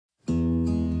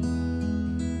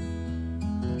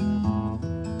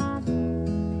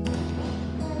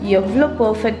எவ்வளோ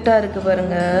பர்ஃபெக்டா இருக்கு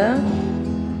பாருங்க.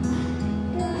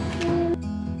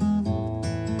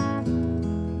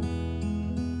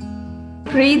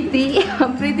 பிரீத்தி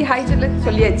ஹாய்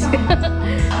சொல்லியாச்சு.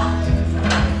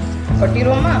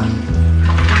 கொட்டிடுவோமா?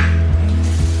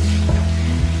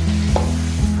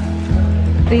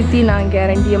 பிரீத்தி நான்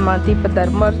கேரண்டியை மாற்றி இப்போ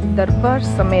தர்பார்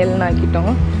சமையல்னு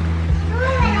ஆக்கிட்டோம்.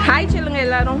 ஹாய் சொல்லுங்க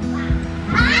எல்லாரும்.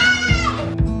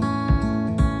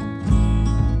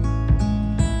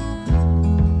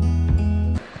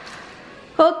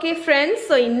 ஓகே ஃப்ரெண்ட்ஸ்,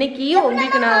 ஸோ இன்னைக்கு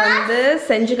உங்களுக்கு நான் வந்து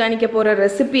செஞ்சு காணிக்க போகிற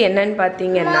ரெசிபி என்னன்னு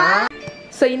பார்த்தீங்கன்னா,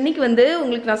 ஸோ இன்றைக்கி வந்து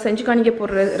உங்களுக்கு நான் செஞ்சு காணிக்க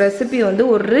போகிற ரெசிபி வந்து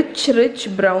ஒரு ரிச்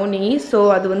ப்ரௌனி. ஸோ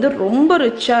அது வந்து ரொம்ப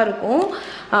ரிச்சாக இருக்கும்,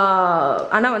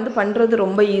 ஆனால் வந்து பண்ணுறது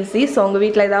ரொம்ப ஈஸி. ஸோ உங்கள்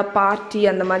வீட்டில் ஏதாவது பார்ட்டி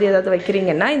அந்த மாதிரி ஏதாவது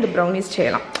வைக்கிறீங்கன்னா இந்த ப்ரௌனிஸ்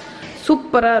செய்யலாம்,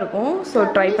 சூப்பராக இருக்கும். ஸோ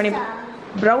ட்ரை பண்ணி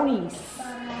ப்ரௌனிஸ்.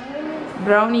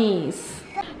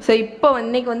 ஸோ இப்போ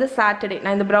இன்னைக்கு வந்து சாட்டர்டே.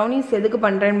 நான் இந்த ப்ரௌனிஸ் எதுக்கு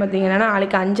பண்ணுறேன்னு பார்த்தீங்கன்னா,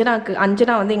 நாளைக்கு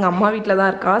அஞ்சனா வந்து எங்கள் அம்மா வீட்டில் தான்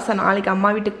இருக்கா. ஸோ நாளைக்கு அம்மா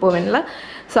வீட்டுக்கு போவேன்ல,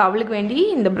 ஸோ அவளுக்கு வேண்டி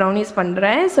இந்த ப்ரௌனிஸ்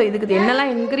பண்ணுறேன். ஸோ இதுக்கு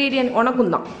என்னெல்லாம் இன்க்ரீடியன்ட்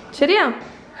உனக்கும் தான் சரியா?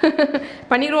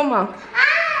 பண்ணிடுவோமா?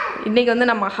 இன்றைக்கி வந்து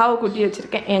நான் மகாவை கூட்டி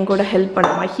வச்சுருக்கேன் என் கூட ஹெல்ப்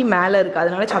பண்ண. மகி மேலே இருக்குது,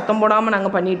 அதனால சத்தம் போடாமல்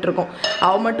நாங்கள் பண்ணிகிட்ருக்கோம்.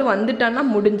 அவள் மட்டும் வந்துட்டான்னா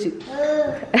முடிஞ்சு.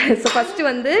 ஸோ ஃபஸ்ட்டு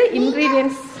வந்து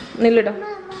இன்க்ரீடியன்ட்ஸ் நில்லுடா.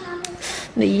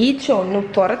 இந்த ஈச்சம் ஒன்றும்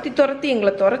துரத்தி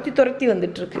எங்களை துரத்தி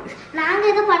வந்துட்டு இருக்கு.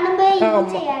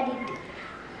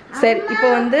 சரி, இப்போ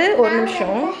வந்து ஒரு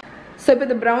நிமிஷம். ஸோ இப்போ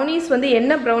இந்த ப்ரௌனிஸ் வந்து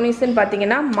என்ன ப்ரௌனிஸ்ன்னு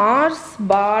பார்த்தீங்கன்னா மார்ஸ்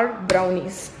பார்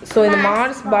ப்ரௌனிஸ். ஸோ இந்த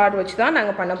மார்ஸ் பார் வச்சு தான்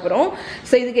நாங்கள் பண்ண போகிறோம்.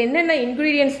 ஸோ இதுக்கு என்னென்ன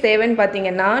இன்க்ரீடியன்ட்ஸ் தேவைன்னு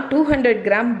பார்த்தீங்கன்னா 200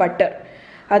 கிராம் பட்டர்,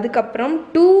 அதுக்கப்புறம்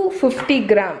 250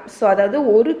 கிராம், ஸோ அதாவது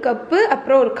 1 கப்பு,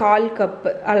 அப்புறம் ஒரு 1/4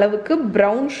 கப்பு அளவுக்கு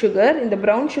ப்ரௌன் சுகர். இந்த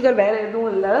ப்ரௌன் சுகர் வேறு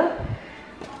எதுவும் இல்லை,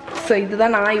 ஸோ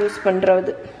இதுதான் நான் யூஸ்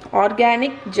பண்ணுறது,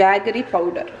 organic jaggery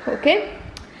powder. Okay,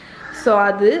 so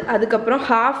அதுக்கப்புறம்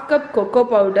 1/2 கப் கொக்கோ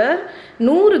பவுடர்,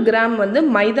 100 கிராம் வந்து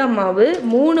மைதா மாவு,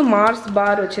 3 மார்ஸ்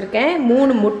பார் வச்சுருக்கேன்,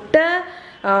 3 முட்டை,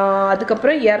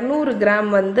 அதுக்கப்புறம் 200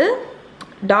 கிராம் வந்து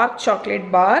dark chocolate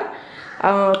bar,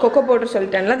 cocoa powder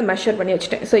சொல்லிட்டேன்ல, அது மெஷர் பண்ணி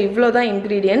வச்சுட்டேன். ஸோ இவ்வளோ தான்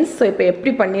இன்க்ரீடியன்ட்ஸ். ஸோ இப்போ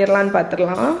எப்படி பண்ணிடலான்னு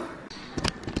பார்த்துடலாம்.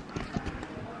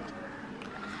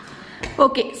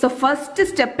 ஓகே, ஸோ ஃபஸ்ட்டு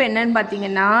ஸ்டெப் என்னன்னு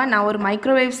பார்த்தீங்கன்னா, நான் ஒரு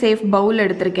மைக்ரோவேவ் சேஃப் பவுல்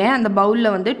எடுத்திருக்கேன். அந்த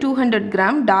பவுலில் வந்து 200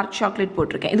 கிராம் டார்க் சாக்லேட்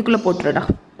போட்டிருக்கேன். இதுக்குள்ளே போட்டுருடா.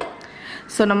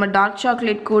 ஸோ நம்ம டார்க்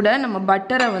சாக்லேட் கூட நம்ம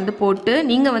பட்டரை வந்து போட்டு,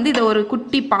 நீங்கள் வந்து இதை ஒரு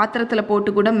குட்டி பாத்திரத்தில்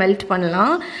போட்டு கூட மெல்ட்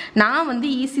பண்ணலாம். நான் வந்து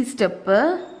ஈஸி ஸ்டெப்பு,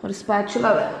 ஒரு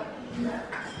ஸ்பேச்சுலா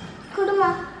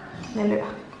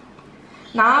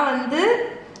நான் வந்து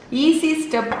ஈஸி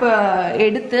ஸ்டெப்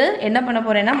எடுத்து என்ன பண்ண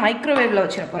போகிறேன்னா மைக்ரோவேவில்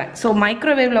வச்சிட போகிறேன். ஸோ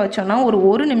மைக்ரோவேவில் வச்சோன்னா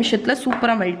ஒரு நிமிஷத்தில்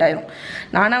சூப்பராக மெல்ட் ஆயிரும்.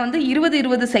 நானாக வந்து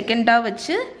 20 செகண்டாக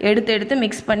வச்சு எடுத்து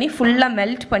மிக்ஸ் பண்ணி ஃபுல்லாக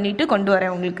மெல்ட் பண்ணிவிட்டு கொண்டு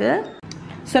வரேன் உங்களுக்கு.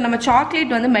 ஸோ நம்ம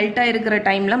சாக்லேட் வந்து மெல்ட் ஆகிருக்கிற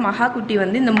டைமில் மகா குட்டி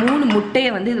வந்து இந்த 3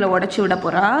 முட்டையை வந்து இதில் உடச்சி விட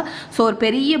போகிறா. ஸோ ஒரு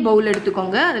பெரிய பவுல்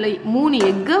எடுத்துக்கோங்க, அதில் 3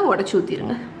 எக்கை உடச்சி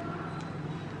ஊற்றிடுங்க.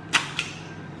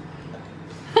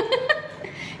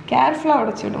 கேர்ஃபுல்லாக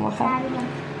உடச்சி விடும் மகா.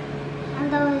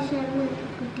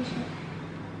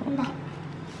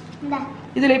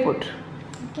 இதுல போட்டு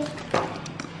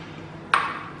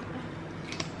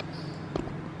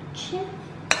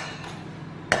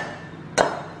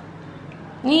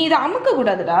நீ இதை அமுக்க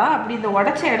கூடாதுடா. அப்படி இந்த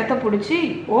உடைச்ச இடத்த பிடிச்சி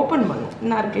ஓப்பன் பண்ணும்.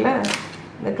 என்ன இருக்குல்ல,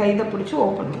 இந்த கைதை பிடிச்சி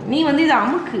ஓப்பன் பண்ணும். நீ வந்து இதை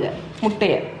அமுக்கு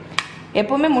முட்டையை.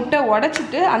 எப்பவுமே முட்டை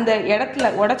உடைச்சிட்டு அந்த இடத்துல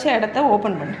உடைச்ச இடத்த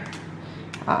ஓப்பன் பண்ணு.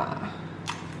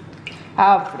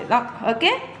 அப்படிதான். ஓகே,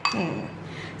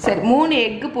 சரி. 3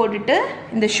 எக்கு போட்டுட்டு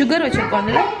இந்த சுகர்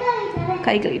வச்சுருக்கோம்ல,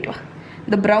 கை கழுவிட்டு வா.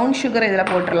 இந்த ப்ரௌன் சுகரை இதில்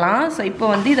போட்டுடலாம். ஸோ இப்போ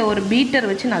வந்து இதை ஒரு பீட்டர்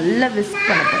வச்சு நல்லா விஸ்க்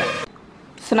பண்ண போகிறேன்.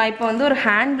 ஸோ நான் இப்போ வந்து ஒரு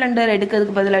ஹேண்ட் பிளெண்டர்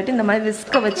எடுக்கிறதுக்கு பதிலாகிட்டு இந்த மாதிரி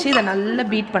விஸ்கை வச்சு இதை நல்லா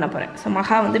பீட் பண்ண போகிறேன். ஸோ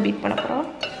மகா வந்து பீட் பண்ண போகிறோம்.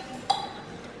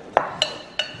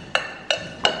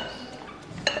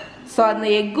 ஸோ அந்த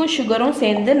எக்கும் சுகரும்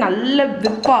சேர்ந்து நல்ல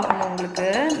விப் ஆகணும். உங்களுக்கு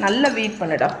நல்லா பீட்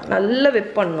பண்ணுடா, நல்லா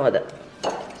விப் பண்ணணும். அதை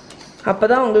அப்போ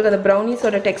தான் உங்களுக்கு அந்த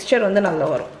ப்ரௌனிஸோட டெக்ஸ்சர் வந்து நல்லா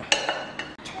வரும்.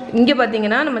 இங்கே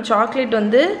பார்த்தீங்கன்னா நம்ம சாக்லேட்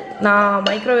வந்து நான்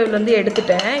மைக்ரோவேவ்ல வந்து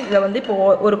எடுத்துட்டேன். இதில் வந்து இப்போ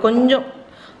ஒரு கொஞ்சம்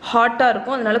ஹாட்டாக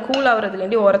இருக்கும், அதனால கூல்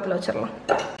ஆகிறதுலேண்டி ஓரத்தில் வச்சிடலாம்.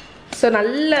 ஸோ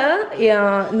நல்லா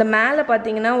இந்த மேலே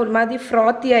பார்த்தீங்கன்னா ஒரு மாதிரி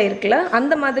ஃப்ராத்தியாக இருக்குல்ல,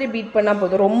 அந்த மாதிரி பீட் பண்ணால்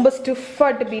போதும். ரொம்ப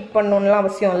ஸ்டிஃபாகிட்டு பீட் பண்ணணும்லாம்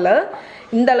அவசியம் இல்லை,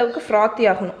 இந்த அளவுக்கு ஃப்ராத்தி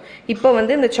ஆகணும். இப்போ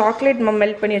வந்து இந்த சாக்லேட்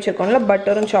மெல்ட் பண்ணி வச்சுருக்கோம்ல,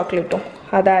 பட்டரும் சாக்லேட்டும்,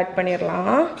 அதை ஆட்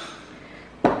பண்ணிடலாம்.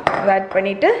 அதை ஆட்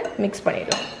பண்ணிவிட்டு மிக்ஸ்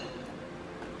பண்ணிடலாம்.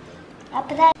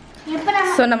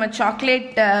 ஸோ நம்ம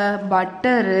சாக்லேட்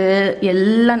பட்டரு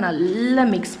எல்லாம் நல்லா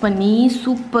மிக்ஸ் பண்ணி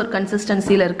சூப்பர்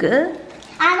கன்சிஸ்டன்சியில் இருக்குது.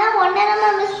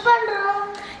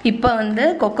 இப்போ வந்து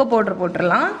கொக்கோ பவுடர்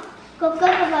போட்டுடலாம். கொக்கோ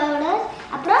பவுடர்,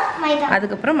 அப்புறம்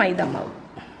அதுக்கப்புறம் மைதா மாவு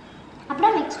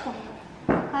அப்புறம் மிக்ஸ் பண்ணுவோம்.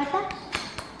 கரெக்ட்டா?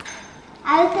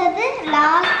 அடுத்து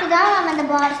லாஸ்ட் தான் நம்ம அந்த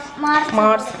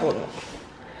மார்ஸ் போடுவோம்.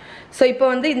 ஸோ இப்போ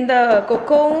வந்து இந்த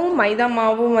கொக்கோவும் மைதா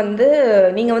மாவும் வந்து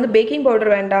நீங்கள் வந்து பேக்கிங்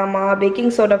பவுடர் வேண்டாமா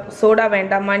பேக்கிங் சோடா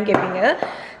வேண்டாமான்னு கேட்பீங்க.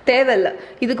 தேவையில்லை.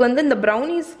 இதுக்கு வந்து இந்த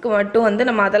ப்ரௌனிஸ்க்கு மட்டும் வந்து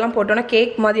நம்ம அதெல்லாம் போட்டோன்னா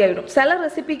கேக் மாதிரி ஆகிடும். சில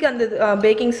ரெசிபிக்கு அந்த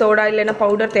பேக்கிங் சோடா இல்லைன்னா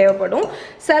பவுடர் தேவைப்படும்,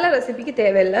 சில ரெசிபிக்கு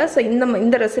தேவையில்லை. ஸோ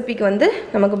இந்த ரெசிபிக்கு வந்து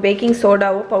நமக்கு பேக்கிங்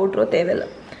சோடாவோ பவுடரோ தேவையில்லை.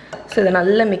 ஸோ இதை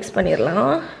நல்லா மிக்ஸ்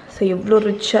பண்ணிடலாம். ஸோ எவ்வளோ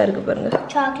ரிச்சாக இருக்குது பாருங்கள்.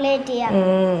 சாக்லேட்டியா.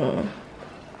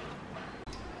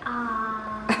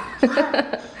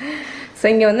 ஸோ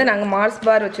இங்கே வந்து நாங்கள் மார்ஸ்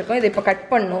பார் வச்சுருக்கோம். இதை இப்போ கட்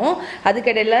பண்ணோம்.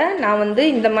 அதுக்கிடையில் நான் வந்து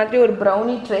இந்த மாதிரி ஒரு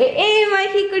ப்ரௌனி ட்ரே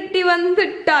மஹி குட்டி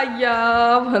வந்துட்டா. ஐயா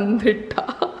வந்துட்டா.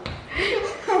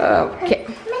 ஓகே,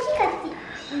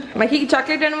 மஹிக்கு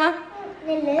சாக்லேட் வேணுமா?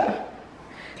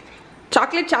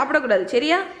 சாக்லேட் சாப்பிடக்கூடாது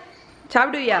சரியா?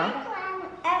 சாப்பிடுவியா?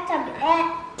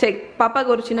 சரி,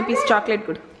 பாப்பாவுக்கு ஒரு சின்ன பீஸ் சாக்லேட்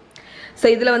கொடு. ஸோ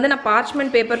இதில் வந்து நான்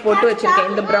பார்ச்மெண்ட் பேப்பர் போட்டு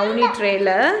வச்சுருக்கேன். இந்த ப்ரௌனி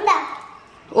ட்ரேயில்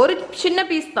ஒரு சின்ன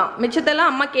பீஸ் தான், மிச்சத்தெல்லாம்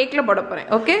அம்மா கேக்கில் போட போகிறேன்.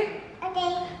 ஓகே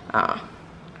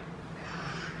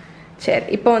சரி.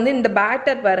 இப்போ வந்து இந்த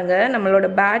பேட்டர் பாருங்கள், நம்மளோட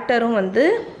பேட்டரும் வந்து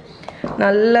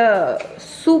நல்ல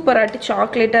சூப்பராகிட்டு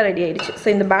சாக்லேட்டாக ரெடி ஆகிடுச்சு. ஸோ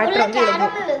இந்த பேட்டர்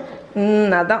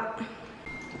வந்து அதான்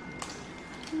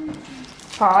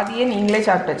பாதியே நீங்களே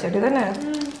சாப்பிட்டாச்சு அப்படி தானே?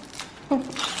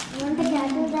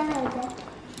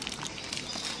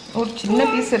 ஒரு சின்ன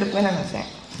பீஸ் எடுப்பேன்னு நினச்சேன்.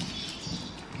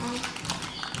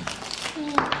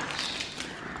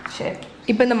 சரி,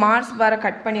 இப்போ இந்த மார்ஸ் பாரை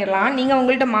கட் பண்ணிடலாம். நீங்கள்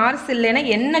உங்கள்கிட்ட மார்ஸ் இல்லைன்னா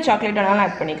என்ன சாக்லேட் வேணாலும்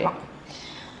ஆட் பண்ணிக்கலாம்.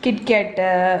 கிட்கேட்டு,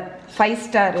 5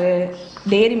 ஸ்டாரு,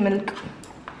 டேரி மில்க்,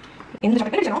 எந்த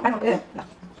சாக்லேட்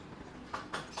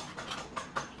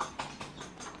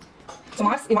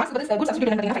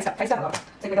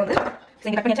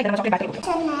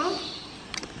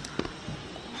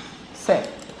சரி,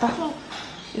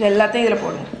 இது எல்லாத்தையும் இதில்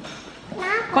போடுங்க.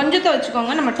 கொஞ்சத்தை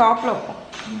வச்சுக்கோங்க, நம்ம டாப்பில் வைப்போம்.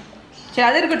 சரி,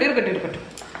 அது இருக்கட்டும்.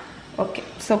 ஓகே,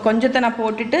 ஸோ கொஞ்சத்தை நான்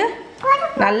போட்டுட்டு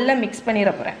நல்லா மிக்ஸ்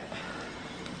பண்ணிட போகிறேன்.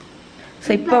 ஸோ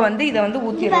இப்போ வந்து இதை வந்து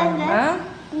ஊற்றிடுவாங்க.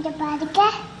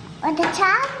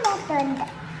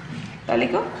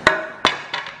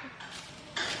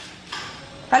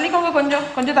 தள்ளிக்கோங்க,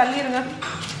 கொஞ்சம் தள்ளிடுங்க.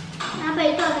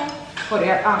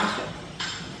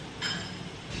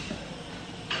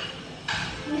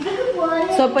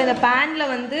 ஸோ இப்போ இந்த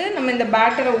பேனில் வந்து நம்ம இந்த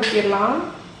பேட்டரை ஊற்றிடலாம்.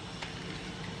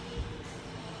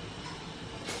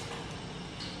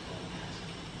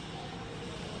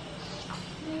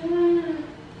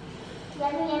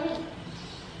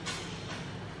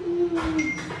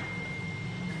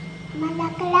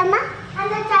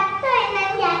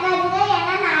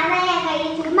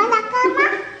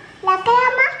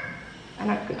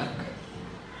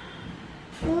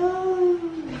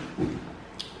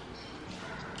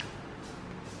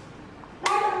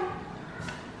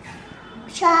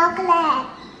 Chocolate.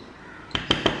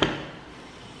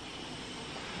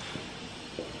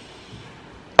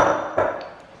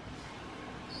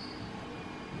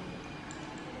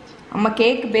 அம்மா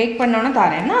கேக் பேக் பண்ணோன்னா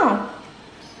தரேன்னா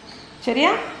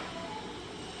சரியா?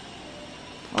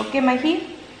 ஓகே மஹி.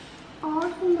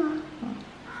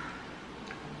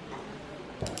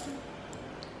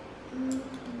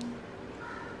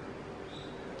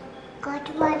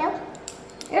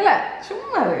 இல்லை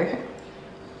சும்மா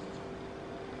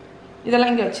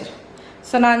இதெல்லாம் இங்கே வச்சிரு.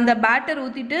 ஸோ நான் அந்த பேட்டர்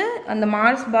ஊற்றிட்டு அந்த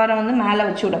மார்ஸ் பாரை வந்து மேலே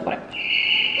வச்சு விட போகிறேன்.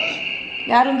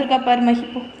 யார் வந்துருக்கா பாரு மஹி,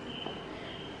 போ.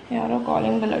 யாரோ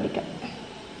காலிங் பெல் அடிக்க.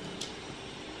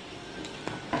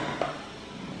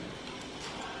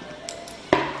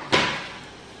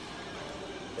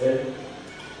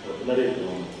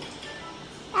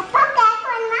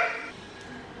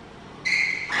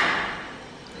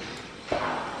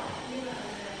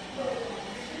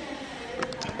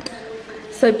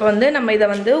 ஸோ இப்போ வந்து நம்ம இதை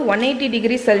வந்து 180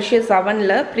 டிகிரி செல்சியஸ்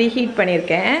அவனில் ப்ரீ ஹீட்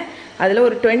பண்ணியிருக்கேன். அதில்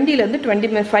ஒரு 20 to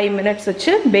 25 மினிட்ஸ்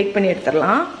வச்சு பேக் பண்ணி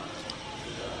எடுத்துடலாம்.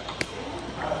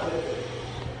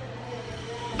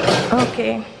 ஓகே,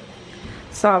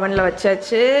 ஸோ அவனில்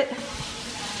வச்சாச்சு.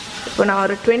 இப்போ நான்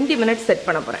ஒரு 20 மினிட்ஸ் செட்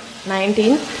பண்ண போகிறேன்.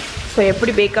 19. ஸோ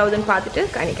எப்படி பேக் ஆகுதுன்னு பார்த்துட்டு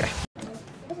காணிக்கிறேன்.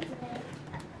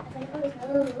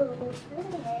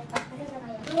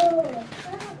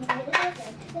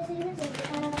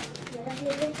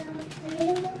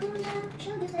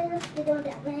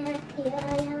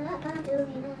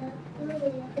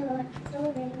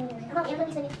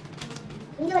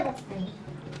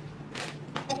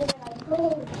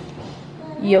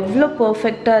 எவ்வளோ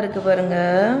பர்ஃபெக்டாக இருக்குது பாருங்க.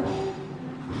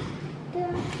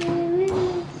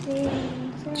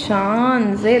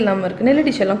 சான்ஸே இல்லாமல் இருக்குது.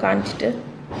 நெல்லடிஷ் எல்லாம் காணிச்சிட்டு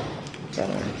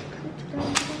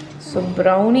ஸோ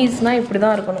ப்ரௌனீஸ்னால் இப்படி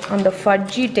தான் இருக்கணும். அந்த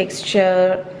ஃபட்ஜி டெக்ஸ்சர்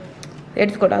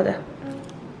எடுத்துக்கூடாது.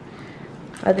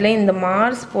 அதில் இந்த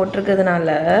மார்ஸ் போட்டிருக்கிறதுனால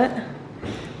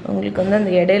உங்களுக்கு வந்து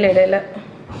அந்த இடையில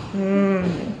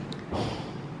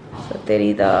ஸோ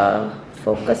தெரியுதா?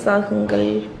 ஃபோக்கஸ்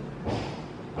ஆகுங்கள்.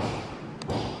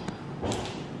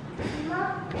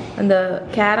 அந்த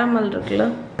கேரமல் இருக்குல்ல,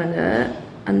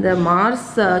 அந்த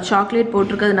மார்ஸ் சாக்லேட்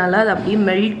போட்டிருக்கிறதுனால அது அப்படியே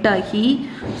மெல்ட் ஆகி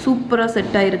சூப்பராக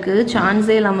செட் ஆகிருக்கு.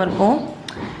 சான்ஸே இல்லாமல் இருக்கும்.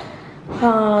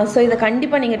 ஸோ இதை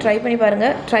கண்டிப்பாக நீங்கள் ட்ரை பண்ணி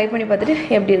பாருங்கள். ட்ரை பண்ணி பார்த்துட்டு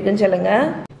எப்படி இருக்குன்னு சொல்லுங்கள்.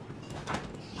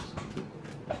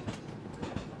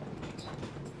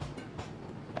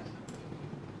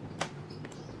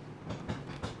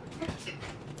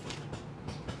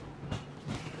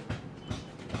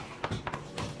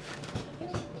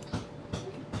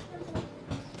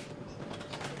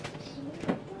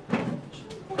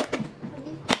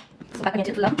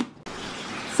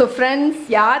 ஸோ ஃப்ரெண்ட்ஸ்,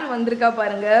 யார் வந்திருக்கா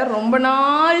பாருங்கள். ரொம்ப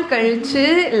நாள் கழித்து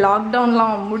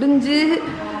லாக்டவுன்லாம் முடிஞ்சு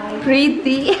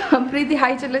ப்ரீத்தி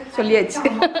ஹாய் சொல்லியாச்சு.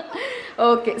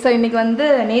 ஓகே, ஸோ இன்றைக்கி வந்து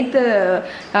நேற்று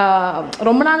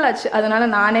ரொம்ப நாள் ஆச்சு,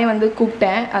 அதனால் நானே வந்து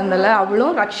கூப்பிட்டேன். அதனால்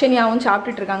அவளும் ரக்ஷனியாவும்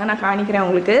சாப்பிட்டுட்ருக்காங்க. நான் காணிக்கிறேன்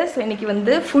உங்களுக்கு. ஸோ இன்றைக்கி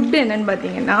வந்து ஃபுட்டு என்னென்னு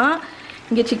பார்த்தீங்கன்னா,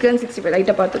 இங்கே சிக்கன் 65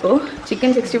 லைட்டாக பார்த்துக்கோ.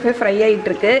 சிக்கன் 65 ஃப்ரை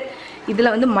ஆகிட்டுருக்கு.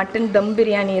 இதில் வந்து மட்டன் தம்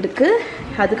பிரியாணி இருக்குது.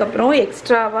 அதுக்கப்புறம்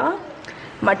எக்ஸ்ட்ராவாக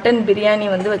மட்டன் பிரியாணி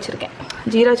வந்து வச்சுருக்கேன்,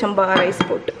 ஜீரா சம்பா ரைஸ்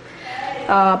போட்டு.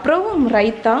 அப்புறம்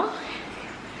ரைத்தா.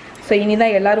 ஸோ இனி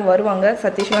தான் எல்லோரும் வருவாங்க.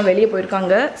 சதீஷ்லாம் வெளியே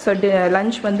போயிருக்காங்க. ஸோ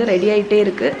லன்ச் வந்து ரெடி ஆகிட்டே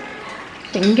இருக்குது.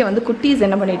 இங்கே வந்து குட்டீஸ்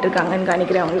என்ன பண்ணிகிட்ருக்காங்கன்னு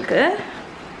காணிக்கிறேன் அவங்களுக்கு.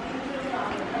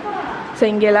 ஸோ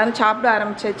இங்கே எல்லோரும் சாப்பிட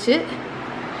ஆரம்பிச்சாச்சு.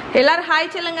 எல்லோரும்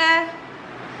ஹாய் சொல்லுங்க.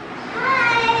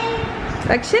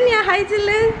 ரக்ஷன்யா ஹாய்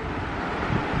சொல்லு.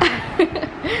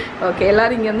 ஓகே,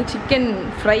 எல்லோரும் இங்கே வந்து சிக்கன்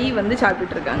ஃப்ரை வந்து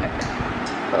சாப்பிட்டுட்ருக்காங்க.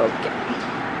 ஓகே,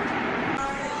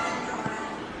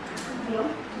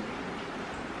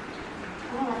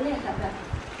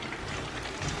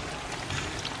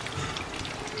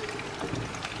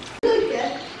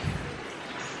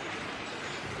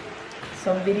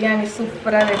 ஸோ பிரியாணி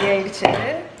சூப்பராக ரெடி ஆயிடுச்சு.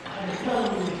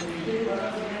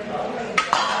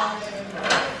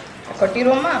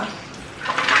 கொட்டிடுவோமா?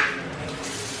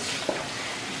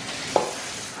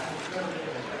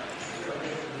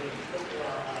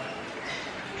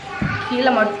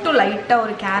 கீழே மட்டும் லைட்டாக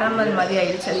ஒரு கேரமல் மாதிரி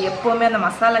ஆயிடுச்சு. அது எப்போவுமே அந்த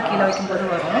மசாலா கீழே வைக்கும்போது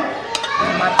வரும்.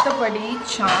 மற்றபடி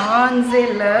சான்ஸே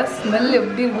இல்லை. ஸ்மெல்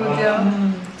எப்படி இருக்குது?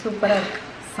 சூப்பராக இருக்குது,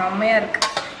 செம்மையாக இருக்குது.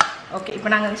 ஓகே, இப்போ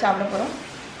நாங்கள் வந்து சாப்பிட போகிறோம்.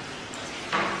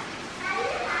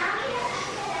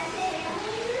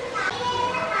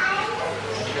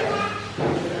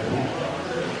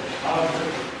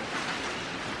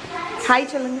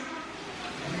 ஹாய் சொல்லுங்க.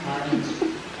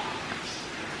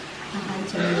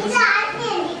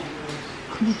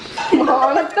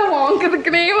 மானத்தை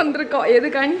வாங்குறதுக்குனே வந்திருக்கோம். எது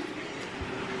காணி?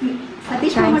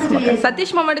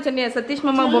 சதீஷ் மாமாட்ட சொன்னியா? சதீஷ்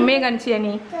மாமா பொம்மையை காணிச்சியா?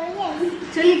 நீ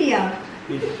சொல்லிட்டியா?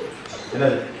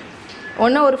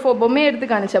 ஒன்னும் ஒரு பொம்மையை எடுத்து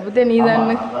காணிச்சா பத்தே நீ தான்.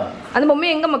 அந்த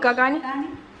பொம்மையை எங்க மக்கா காணி?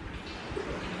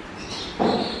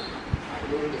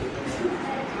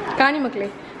 காணி மக்களே.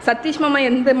 சதீஷ் மாமா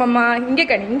எந்த மாமா? இங்கே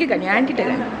காணி, இங்கே காணி, ஆன்டிட்ட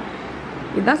காணி.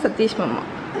 இதுதான் சதீஷ் மாமா.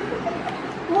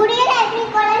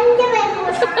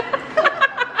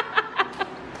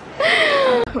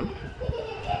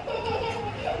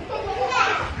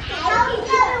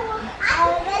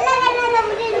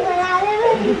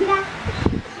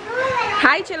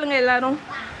 ஹாய் சொல்லுங்க எல்லாரும்.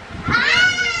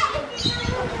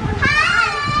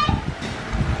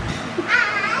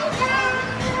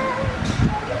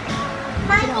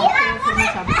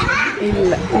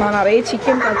 இல்லை, நான் நிறைய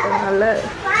சிக்கன் பார்த்ததுனால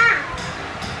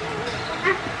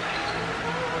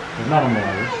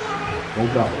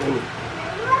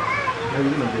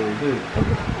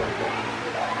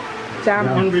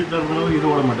இது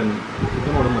ஓட மாட்டேன்,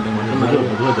 சிக்கன் ஓட மாட்டேன்.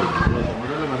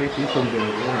 முதல்ல நிறைய பீஸ் வந்து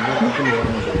சிக்கன் ஓட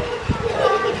மாட்டேன்.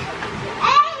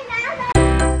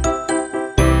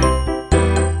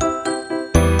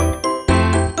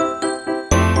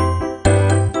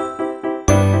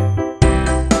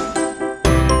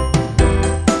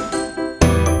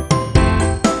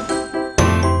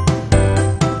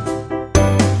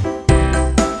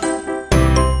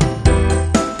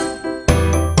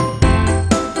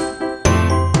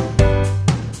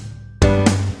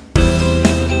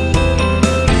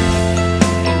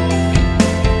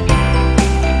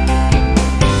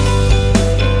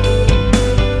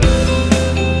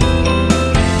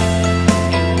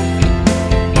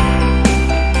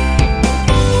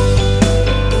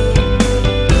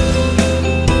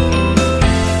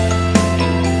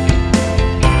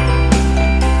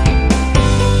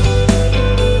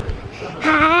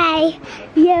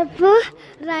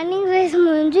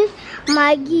 வந்து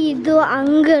மகி இது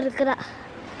அங்கே இருக்கிறா.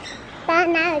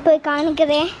 நான் போய்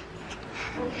காணிக்கிறேன்.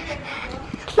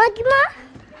 மகிமா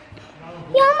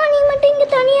ஏமா நீ மட்டும் இங்கே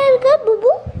தனியாக இருக்க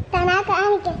புபு? நான்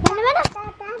காணிக்கிறேன்.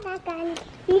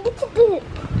 இடிச்சிட்டு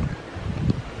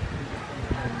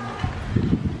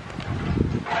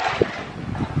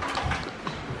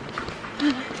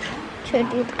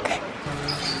செடி இருக்கு.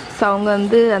 ஸோ அவங்க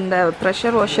வந்து அந்த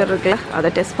ப்ரெஷர் வாஷர் இருக்குல்ல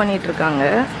அதை டெஸ்ட் பண்ணிகிட்ருக்காங்க.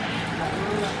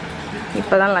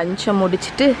 இப்போ தான் லஞ்சை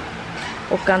முடிச்சுட்டு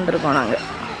உட்காந்துருக்கோம் நாங்கள்.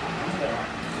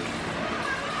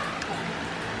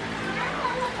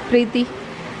 பிரீத்தி,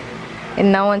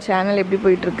 என்ன உன் சேனல் எப்படி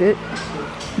போயிட்டுருக்கு?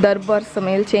 தர்பார்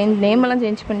சமையல் நேமெல்லாம்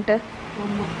சேஞ்ச் பண்ணிட்டேன்.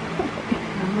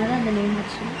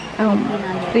 ஆமாம்,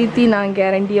 பிரீத்தி நான்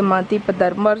கேரண்டியை மாற்றி இப்போ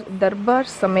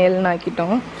தர்பார் சமையல்னு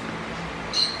ஆக்கிட்டோம்.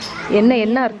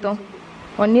 என்ன அர்த்தம்?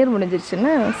 1 year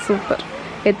முடிஞ்சிருச்சுன்னா சூப்பர்.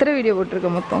 எத்தனை வீடியோ போட்டிருக்க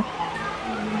மொத்தம்?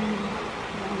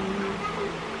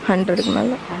 100க்கு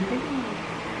மேலே.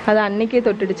 அது அன்னைக்கே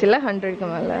தொட்டுடுச்சுல 100க்கு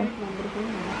மேலே.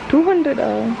 200ஆ?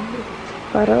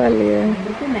 பரவாயில்லையே,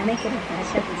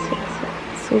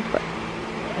 சூப்பர்.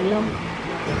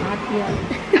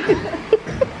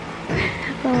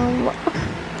 ஆமாம்,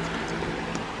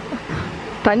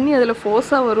 தண்ணி அதில்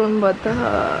ஃபோர்ஸாக வரும்னு பார்த்தா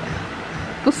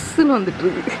புஷ்ஷுன்னு வந்துட்டு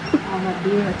இருக்கு.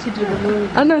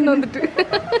 அண்ணா வந்துட்டு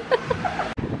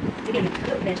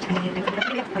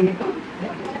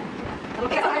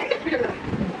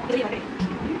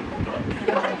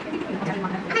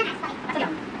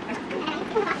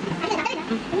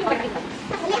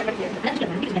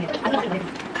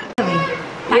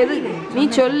எது நீ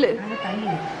சொல்லு.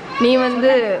 நீ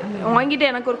வந்து வாங்கிட்டு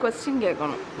எனக்கு ஒரு கொஸ்டின்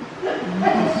கேட்கணும்.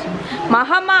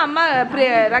 மகாமா அம்மா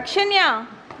ரக்ஷன்யா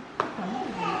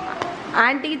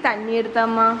ஆன்ட்டிக்கு தண்ணி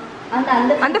எடுத்தாம்மா.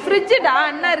 அந்த ஃப்ரிட்ஜுடா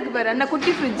அண்ணா இருக்கு பாரு, அண்ணா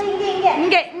குட்டி ஃப்ரிட்ஜ்.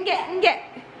 இங்க இங்க இங்க.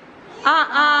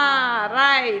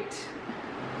 ரைட்.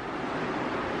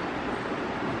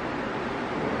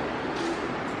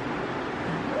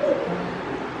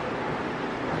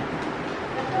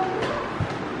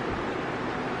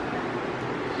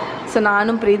 ஸோ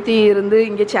நானும் பிரீத்தி இருந்து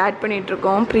இங்கே சேட்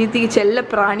பண்ணிகிட்ருக்கோம். பிரீத்திக்கு செல்ல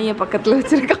பிராணியை பக்கத்தில்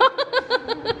வச்சுருக்கான்.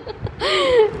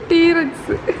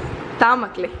 டீரக்ஸு தான்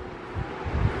மக்களே.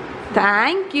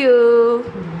 Thank you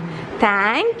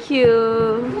thank you.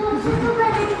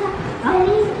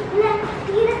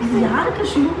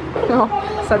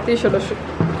 சதீஷோட ஷூ.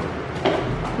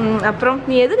 அப்புறம்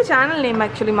நீ எதுக்கு சேனல் நேம்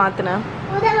ஆக்சுவலி மாற்றின?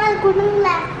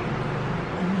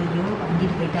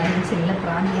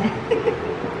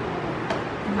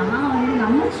 நான் வந்து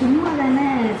நம்ம சும்மா தானே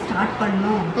ஸ்டார்ட்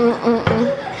பண்ணோம்.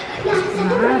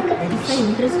 நான் பெருசாக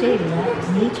இன்ட்ரெஸ்டே இல்லை.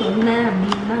 நீ சொன்ன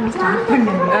அப்படின்னு தான் நான் ஸ்டார்ட்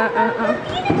பண்ணேன்.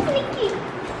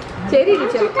 சரி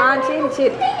சரி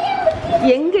சரி.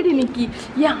 எங்கடி நிக்கி?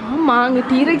 ஆமா அங்கே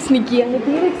டீரெக்ஸ் நிக்கி. அங்கே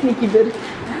டீரெக்ஸ் நிக்கி பேர்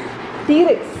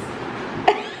டீரெக்ஸ்.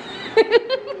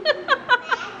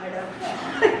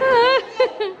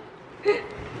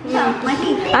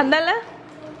 அந்தால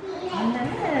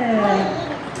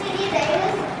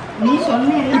நீ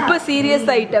சொன்ன இப்போ சீரியஸ்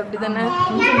ஆயிட்டு அப்படிதானே?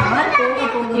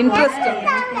 இன்ட்ரெஸ்ட்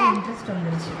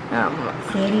வந்துருச்சு. ஆமாம்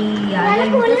சரி, அதில்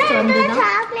இன்ட்ரெஸ்ட் வந்துதான்.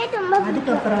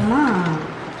 அதுக்கப்புறமா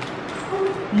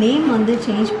நேம் வந்து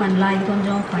சேஞ்ச் பண்ணலாம், இது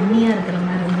கொஞ்சம் ஃபன்னியாக இருக்கிற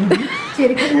மாதிரி இருந்தது.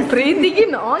 சரி, பிரீத்திக்கு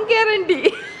நான் கேரண்டி.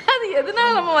 அது எதனால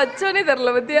நம்ம வச்சோன்னே தெரில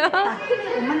பத்தியா?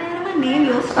 ரொம்ப நேரமாக நேம்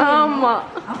யோசிச்சு. ஆமாம்,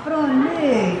 அப்புறம் வந்து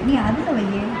நீ அதில்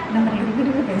வையே, நம்ம 2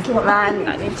 பேரும் பேசலாம்.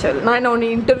 வேண்டாம் நீ சொல். நான் ஒன்று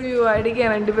இன்டர்வியூ அடிக்க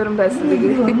 2 பேரும் பேசுறதுக்கு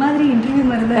ஒரு மாதிரி இன்டர்வியூ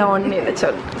மாதிரி தான். ஒன்று இதை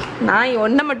சொல். நான்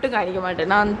ஒன்றை மட்டும் காணிக்க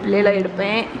மாட்டேன், நான் பிள்ளைகளை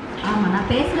எடுப்பேன். ஆமாம், நான்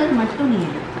பேசுறது மட்டும் நீ.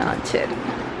 சரி.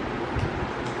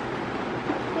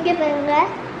 இங்கே பாருங்க,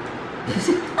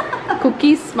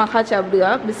 குக்கீஸ் மகா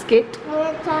சாப்பிடுவா. பிஸ்கெட்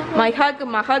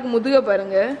மகாக்கு முதுக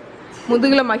பாருங்க,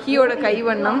 முதுகுல மகியோட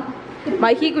கைவண்ணம்.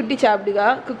 மகி குட்டி சாப்பிடுவா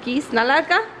குக்கீஸ். நல்லா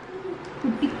இருக்கா?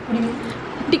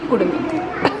 குட்டி கொடுங்க.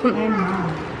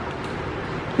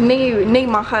 இன்னைக்கு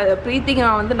மகா பிரீத்திக்கு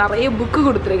நான் வந்து நிறைய புக்கு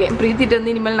கொடுத்துருக்கேன். பிரீத்திட்ட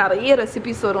இருந்து இனிமேல் நிறைய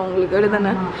ரெசிபிஸ் வரும் உங்களுக்கு.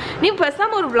 எழுதுன நீ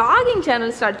பேசாமல் ஒரு vlogging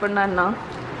சேனல் ஸ்டார்ட் பண்ணான்னா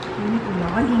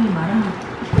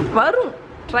வரும்.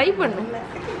 ட்ரை பண்ணு.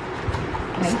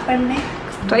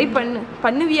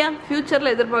 பண்ணுவியா?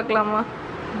 ஃபியூச்சரில் எதிர்பார்க்கலாமா?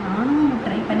 நானும்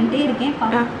ட்ரை பண்ணிட்டே இருக்கேன்.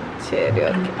 சரி,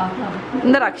 ஓகே.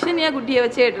 இந்த ரக்ஷனியா குட்டியை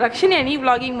வச்சு ரக்ஷனியா நீ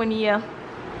vlogging பண்ணியா?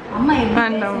 அம்மா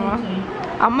வேண்டாம்மா.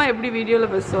 அம்மா எப்படி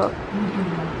வீடியோவில் பேசுவா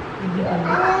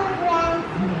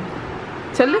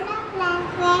சொல்லு.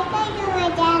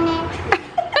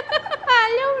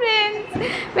 Hello friends,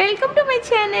 welcome to my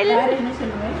channel.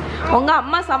 உங்கள்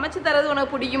அம்மா சமைச்சு தரது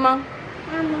உனக்கு பிடிக்குமா?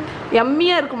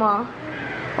 யம்மியாக இருக்குமா?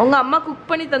 உங்கள் அம்மா குக்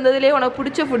பண்ணி தந்ததுலேயே உனக்கு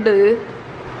பிடிச்ச ஃபுட்டு?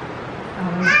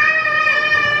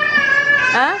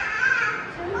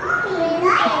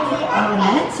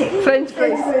 நினைச்சேன் ஃப்ரெஞ்ச்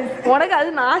ஃப்ரைஸ். உனக்கு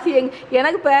அது நான்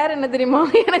எனக்கு பேர் என்ன தெரியுமா?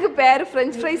 எனக்கு பேர்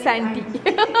ஃப்ரெஞ்ச் ஃப்ரைஸ் ஆன்ட்டி.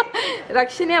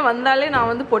 ரக்ஷினியா வந்தாலே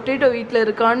நான் வந்து பொட்டேட்டோ வீட்டில்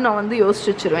இருக்கான்னு நான் வந்து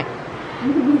யோசிச்சு வச்சிருவேன்.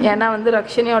 ஏன்னா வந்து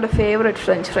ரக்ஷினியோட ஃபேவரட்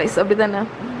ஃப்ரெஞ்ச் ஃப்ரைஸ் அப்படிதானே?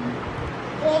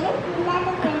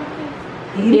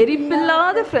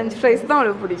 எரிப்பில்லாத ஃப்ரெஞ்ச் ஃப்ரைஸ் தான்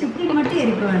அவளுக்கு பிடிக்கும். மட்டும்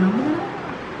எரிப்பு வேணும்.